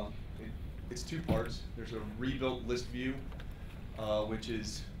 It's two parts. There's a rebuilt list view, which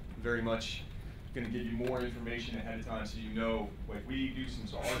is very much going to give you more information ahead of time, so you know. Like, we do some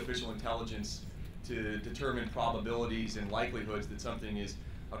artificial intelligence to determine probabilities and likelihoods that something is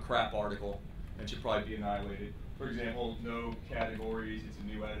a crap article and should probably be annihilated. For example, no categories. It's a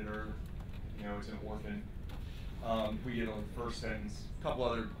new editor. You know, it's an orphan. We get on the first sentence. A couple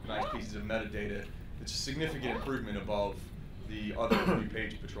other nice pieces of metadata. It's a significant improvement above the other new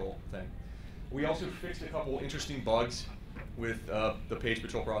page patrol thing. We also fixed a couple interesting bugs with the page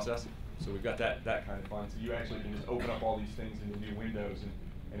patrol process. So we've got that kind of fun. So you actually can just open up all these things into new windows,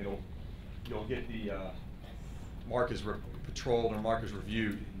 and you'll get the mark as patrolled or mark as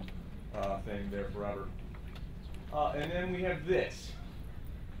reviewed thing there forever. And then we have this.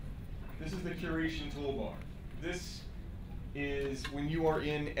 This is the curation toolbar. This is when you are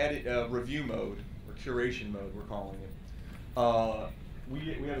in review mode, or curation mode, we're calling it.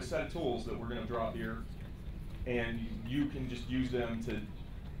 We have a set of tools that we're going to drop here, and you can just use them to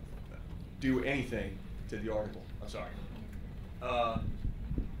do anything to the article. I'm sorry.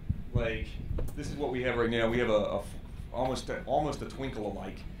 Like, this is what we have right now. We have almost a Twinkle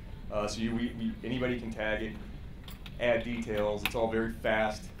alike. So anybody can tag it, add details. It's all very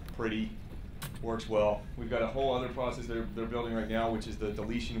fast, pretty, works well. We've got a whole other process they're building right now, which is the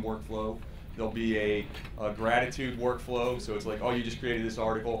deletion workflow. There'll be a gratitude workflow. So it's like, oh, you just created this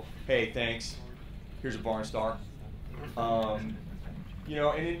article. Hey, thanks. Here's a barn star. You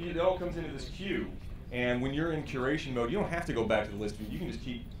know, and it all comes into this queue. And when you're in curation mode, you don't have to go back to the list view. You can just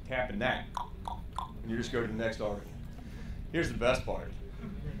keep tapping that, and you just go to the next article. Here's the best part: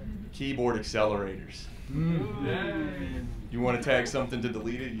 keyboard accelerators. You want to tag something to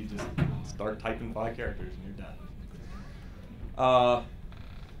delete it, you just start typing 5 characters and you're done.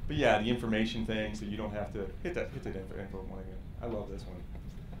 But yeah, the information thing, so you don't have to hit that info one again. I love this one.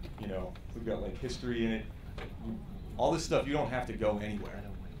 You know, we've got like history in it. All this stuff, you don't have to go anywhere.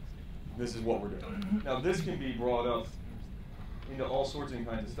 This is what we're doing. Now this can be brought up into all sorts of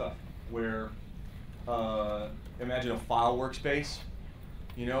kinds of stuff, where imagine a file workspace.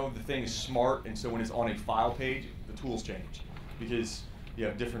 You know, the thing is smart, and so when it's on a file page, the tools change, because you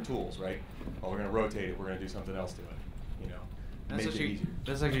have different tools, right? Oh, we're going to rotate it, we're going to do something else to it, you know. That's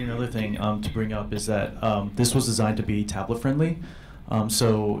actually another thing to bring up, is that this was designed to be tablet friendly.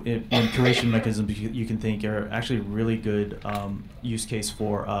 So in curation mechanisms, you can think are actually a really good use case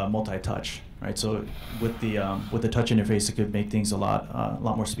for multi-touch, right? So with the touch interface, it could make things a lot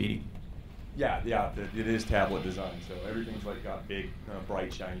more speedy. Yeah, it is tablet design, so everything's like got big,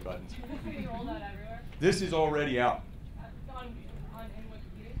 bright, shiny buttons. Is this going to be rolled out everywhere? This is already out. In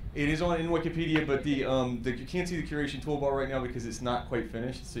Wikipedia? It is in Wikipedia, but you can't see the curation toolbar right now because it's not quite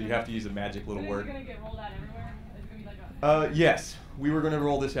finished, so you have to use a magic little word. Is it going to get rolled out everywhere? Is it going to be like a... Yes, we were going to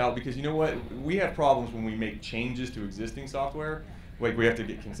roll this out because you know what? We have problems when we make changes to existing software. Like, we have to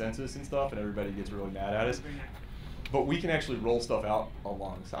get consensus and stuff, and everybody gets really mad at us. But we can actually roll stuff out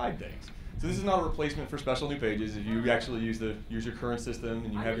alongside things. So this is not a replacement for special new pages. If you actually use your current system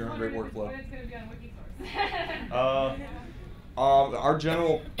and you have your own great workflow. When it's going to be on Wikisource. Our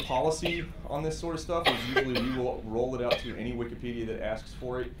general policy on this sort of stuff is usually we will roll it out to any Wikipedia that asks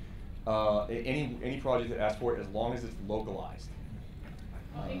for it, any project that asks for it, as long as it's localized.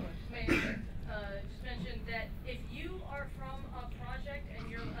 May I just mention that if you are from a project and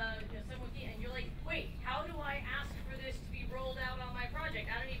you're some wiki and you're like, wait, how do I ask for this to be rolled out on my project?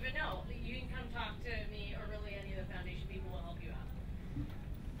 I don't even know. You can come talk to me, or really any of the foundation people will help you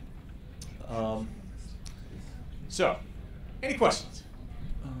out. So, any questions?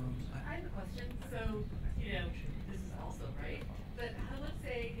 I have a question. So, you know, this is also right, but let's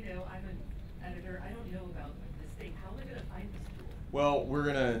say, you know, I'm an editor. I don't know about this thing. How am I going to find this tool? Well,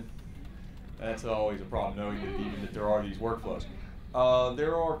 that's always a problem, knowing that there are these workflows.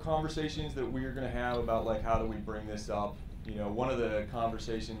 There are conversations that we're going to have about, like, how do we bring this up? You know, one of the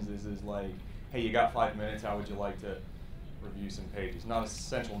conversations is like, hey, you got 5 minutes, how would you like to review some pages? Not a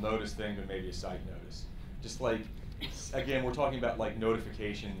central notice thing, but maybe a site notice. Just like, again, we're talking about like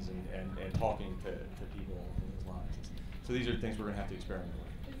notifications and talking to people along those lines. So these are things we're going to have to experiment with.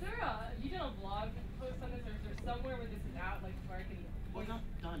 Is there you done a blog post on this, or is there somewhere where this is at, like where I can... Well, not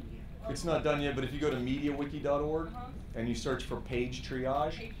done yet. It's not done yet, but if you go to MediaWiki.org and you search for page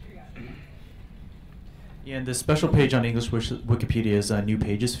triage. Yeah, and the special page on English Wikipedia is a new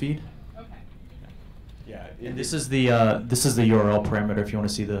pages feed. Okay. Yeah, And this is the URL parameter if you want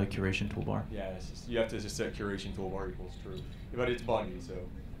to see the curation toolbar. Yeah, it's just, you have to just set curation toolbar equals true, but it's buggy. So. Is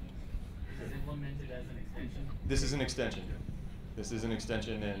it implemented as an extension? This is an extension. This is an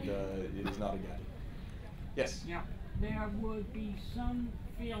extension, and it is not a gadget. Yes. Yeah, there would be some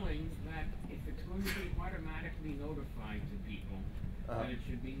feeling that if it's going to be automatically notified to people, that it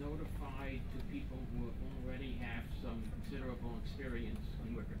should be notified to people who already have some considerable experience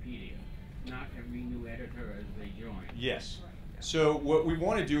in Wikipedia, not every new editor as they join. Yes. So what we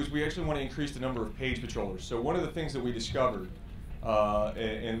want to do is we actually want to increase the number of page patrollers. So one of the things that we discovered,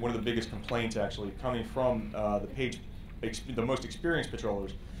 and one of the biggest complaints actually coming from the most experienced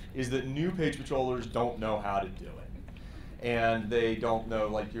patrollers, is that new page patrollers don't know how to do it, and they don't know,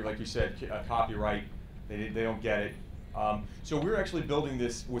 like you said, copyright. They don't get it. So we're actually building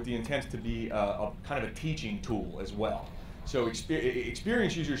this with the intent to be a kind of a teaching tool as well. So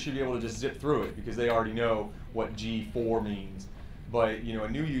experienced users should be able to just zip through it because they already know what G4 means. But a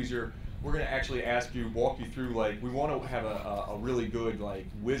new user, we're going to actually walk you through, like, we want to have a really good, like,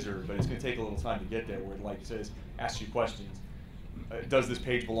 wizard, but it's going to take a little time to get there, where it, like, says, asks you questions. Does this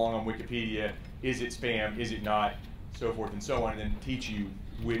page belong on Wikipedia? Is it spam? Is it not? So forth and so on, and then teach you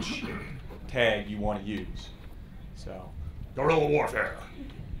which tag you want to use. So, guerrilla warfare.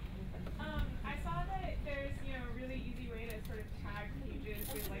 I saw that there's a really easy way to sort of tag pages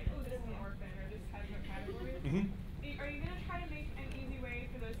with, like, oh, this is an orphan, or this has no category. Are you going to try to make an easy way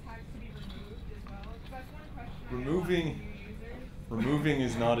for those tags to be removed as well? Because that's one question Removing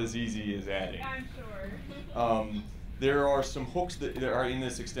is not as easy as adding. I'm sure. There are some hooks that are in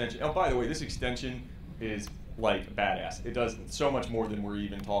this extension. Oh, by the way, this extension is like badass. It does so much more than we're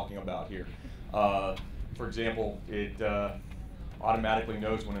even talking about here. For example, it automatically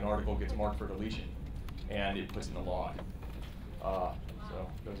knows when an article gets marked for deletion, and it puts in the log. So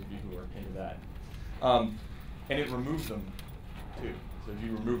those of you who are into that. And it removes them, too. So if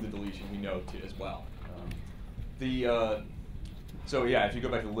you remove the deletion, we know too as well. So yeah, if you go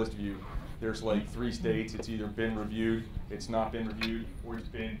back to the list view, there's like 3 states. It's either been reviewed, it's not been reviewed, or it's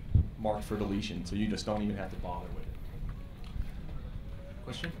been marked for deletion. So you just don't even have to bother with it.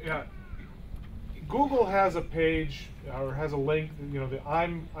 Question? Yeah. Google has a page or has a link, that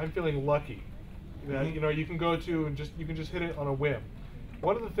I'm feeling lucky, that you can go to and you can just hit it on a whim.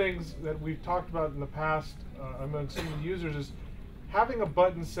 One of the things that we've talked about in the past among some of the users is having a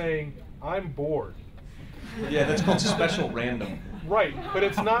button saying I'm bored. Yeah, that's called special random. Right, but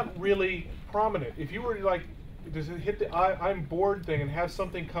it's not really prominent. If you were to, like, just hit the I'm bored thing and have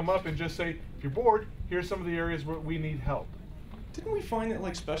something come up and just say, if you're bored, here's some of the areas where we need help. Didn't we find that,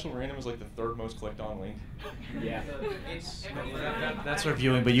 like, special random was like the 3rd most clicked on link? Yeah. That's our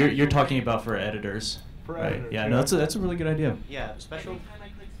viewing, but you're talking about for editors. For right? editors. Yeah, no, that's a really good idea. Yeah, special. Every time I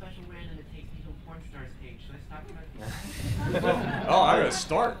click special random, it takes me to a porn stars page. Should I stop clicking? Oh, I gotta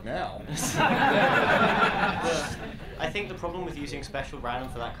start now. I think the problem with using special random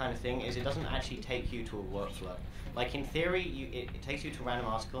for that kind of thing is it doesn't actually take you to a workflow. Like, in theory, it takes you to a random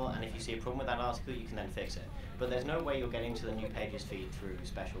article, and if you see a problem with that article, you can then fix it. But there's no way you're getting to the new pages feed through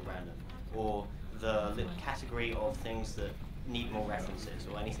special random, or the category of things that need more references,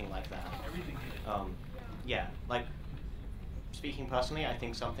 or anything like that. Yeah, like, speaking personally, I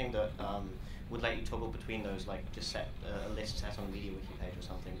think something that would let you toggle between those, like just set a list set on a media wiki page or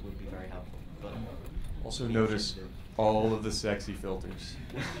something, would be very helpful. But also notice all of the sexy filters.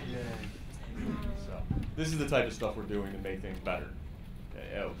 So this is the type of stuff we're doing to make things better.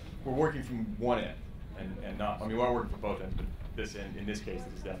 We're working from one end, and not, I mean, we're working from both ends, but this end, in this case,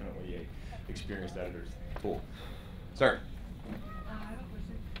 this is definitely a experienced editors. Cool. Sir. I have a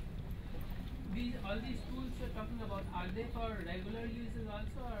question. All these tools you're talking about, are they for regular users also,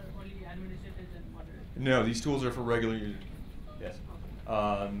 or only administrators and moderators? No, these tools are for regular users. Yes.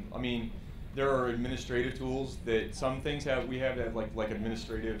 I mean, there are administrative tools that some things we have that like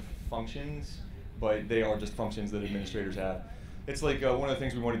administrative functions, but they are just functions that administrators have. It's like one of the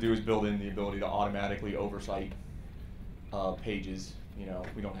things we want to do is build in the ability to automatically oversight pages.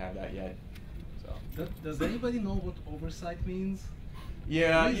 We don't have that yet. So. Does anybody know what oversight means?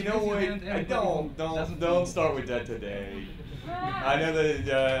 Yeah, Please you know what? Don't start with that today. I know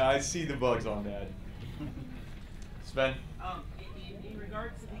that I see the bugs on that. Sven. In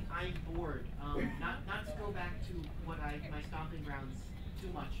regards to the I'm bored, not to go back to my stomping grounds too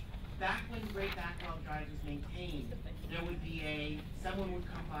much. Back when Great Backlog Drive was maintained, there would be someone would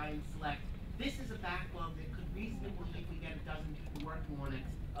come by and select, this is a backlog that could reasonably, if we get a dozen people working on it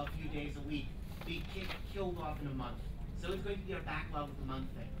a few days a week, be killed off in a month. So it's going to be a backlog of the month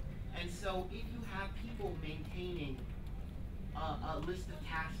thing. And so if you have people maintaining a list of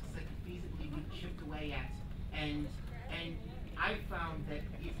tasks that could feasibly be chipped away at And I found that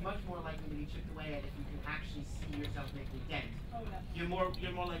it's much more likely to be chipped away at if you can actually see yourself making a dent. You're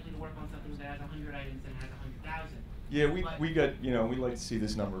more likely to work on something that has 100 items than has 100,000. Yeah, we got, you know, we like to see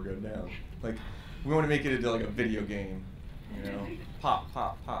this number go down. Like, we want to make it into like a video game, you know, pop,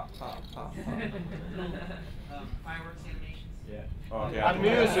 pop, pop, pop, pop, pop. Fireworks animations. Yeah. Oh, yeah. And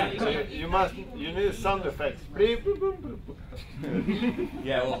music, you need sound effects. Beep, boop, boop, boop, boop.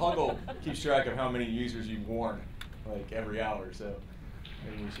 Yeah, well, Huggle keeps track of how many users you've warned, like every hour, so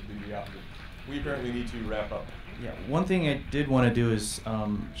maybe we should do the opposite. We apparently need to wrap up. Yeah, one thing I did want to do is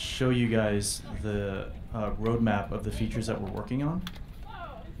show you guys the roadmap of the features that we're working on.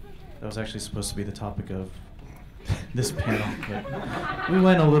 That was actually supposed to be the topic of this panel, but we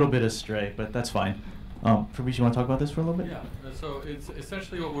went a little bit astray, but that's fine. Fabrice, you want to talk about this for a little bit? Yeah, so it's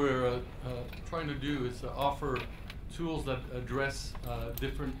essentially what we're trying to do is offer tools that address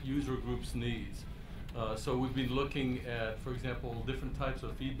different user groups' needs. So we've been looking at, for example, different types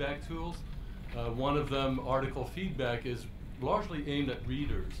of feedback tools. One of them, article feedback, is largely aimed at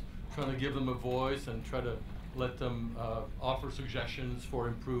readers, trying to give them a voice and try to let them offer suggestions for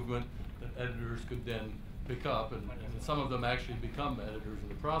improvement that editors could then pick up, and some of them actually become editors in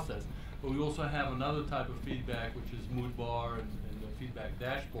the process. But we also have another type of feedback, which is mood bar and the feedback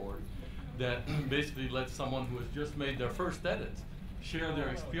dashboard, that basically lets someone who has just made their first edit share their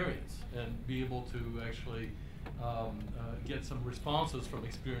experience and be able to actually get some responses from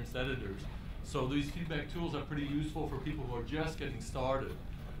experienced editors. So these feedback tools are pretty useful for people who are just getting started.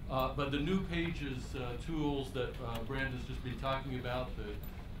 But the new pages tools that Brandon's just been talking about,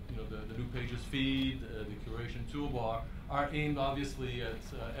 the new pages feed, the curation toolbar, are aimed obviously at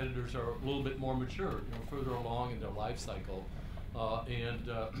editors who are a little bit more mature, further along in their life cycle.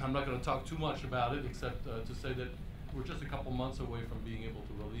 I'm not going to talk too much about it, except to say that we're just a couple months away from being able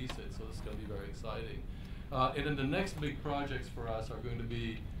to release it, so this is going to be very exciting. And then the next big projects for us are going to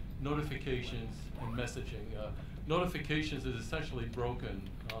be notifications and messaging. Notifications is essentially broken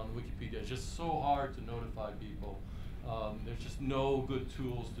on Wikipedia. It's just so hard to notify people. There's just no good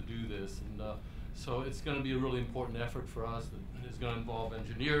tools to do this. And so it's going to be a really important effort for us. It's going to involve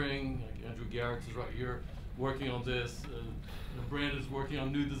engineering. Like Andrew Garrett is right here working on this. Brandon's working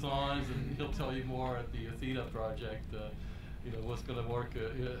on new designs, and he'll tell you more at the Athena project, what's going to work,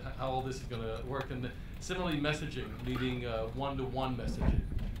 how all this is going to work. And similarly, messaging, meaning one-to-one messaging,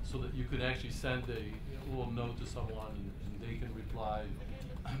 so that you can actually send a little note to someone and they can reply.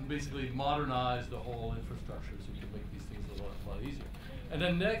 Basically modernize the whole infrastructure so we can make these things a lot easier. And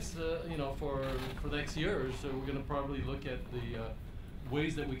then next, for next year, so we're going to probably look at the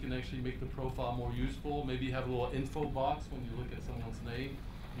ways that we can actually make the profile more useful. Maybe have a little info box when you look at someone's name.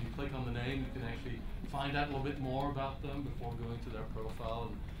 When you click on the name, you can actually find out a little bit more about them before going to their profile,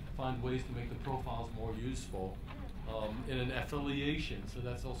 and find ways to make the profiles more useful. And an affiliation, so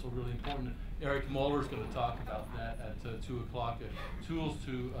that's also really important. Eric Moeller's going to talk about that at 2 o'clock. Tools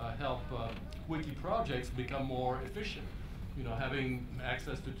to help wiki projects become more efficient. Having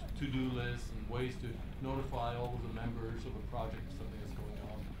access to to-do lists and ways to notify all of the members of a project or something that's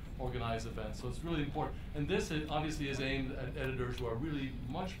going on, organize events. So it's really important. And this obviously is aimed at editors who are really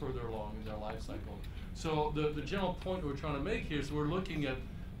much further along in their life cycle. So the general point we're trying to make here is we're looking at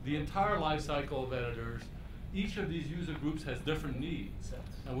the entire life cycle of editors. Each of these user groups has different needs,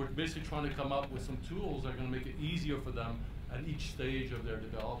 and we're basically trying to come up with some tools that are going to make it easier for them at each stage of their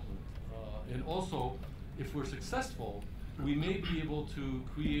development. And also, if we're successful, we may be able to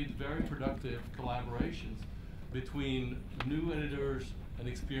create very productive collaborations between new editors and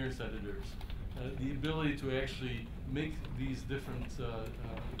experienced editors. The ability to actually make these different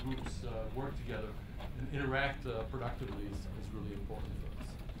groups work together and interact productively is really important for us.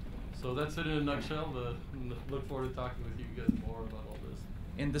 So that's it in a nutshell. Look forward to talking with you guys more about all this.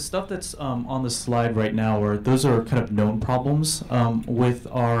 And the stuff that's on the slide right now, those are kind of known problems with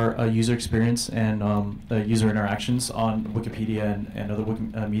our user experience and user interactions on Wikipedia and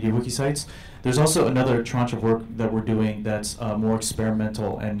other media wiki sites. There's also another tranche of work that we're doing that's more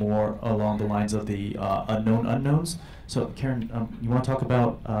experimental and more along the lines of the unknown unknowns. So Karyn, you want to talk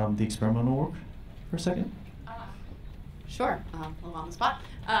about the experimental work for a second? Sure, a little on the spot.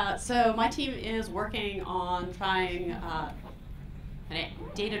 So my team is working on trying an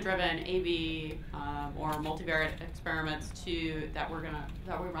data-driven A/B or multivariate experiments that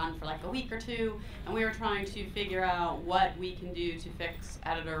we run for like a week or two, and we were trying to figure out what we can do to fix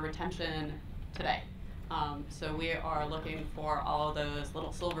editor retention today. So we are looking for all of those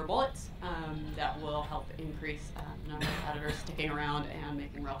little silver bullets that will help increase the number of editors sticking around and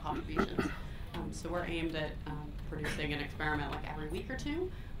making real contributions. So we're aimed at producing an experiment like every week or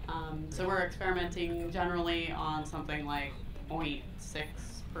two So we're experimenting generally on something like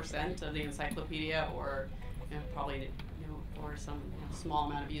 0.6% of the encyclopedia, or probably or some small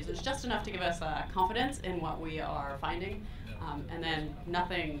amount of users, just enough to give us confidence in what we are finding, and then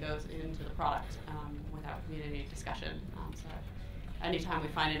nothing goes into the product without community discussion. So anytime we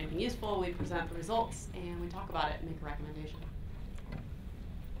find anything useful, we present the results and we talk about it and make a recommendation.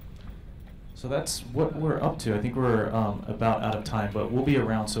 So that's what we're up to. I think we're about out of time, but we'll be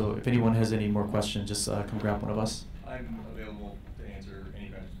around. So if anyone has any more questions, just come grab one of us. I'm available to answer any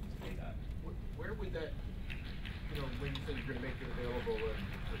questions anytime. Where would that, when you said you're going to make it available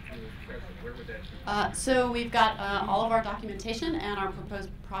for community discussion, where would that be? So we've got all of our documentation and our proposed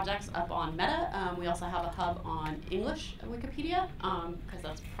projects up on Meta. We also have a hub on English Wikipedia, because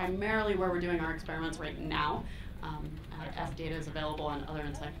that's primarily where we're doing our experiments right now. As data is available on other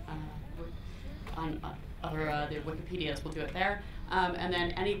the Wikipedias, we'll do it there. And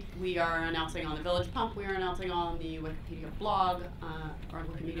then we are announcing on the Village Pump, we are announcing on the Wikipedia blog, or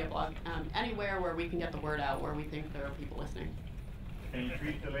Wikimedia blog, anywhere where we can get the word out, where we think there are people listening. Can you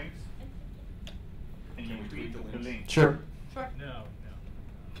tweet the links? Can you tweet the links? Sure. Sure. No.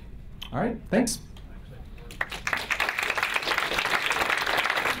 All right, thanks.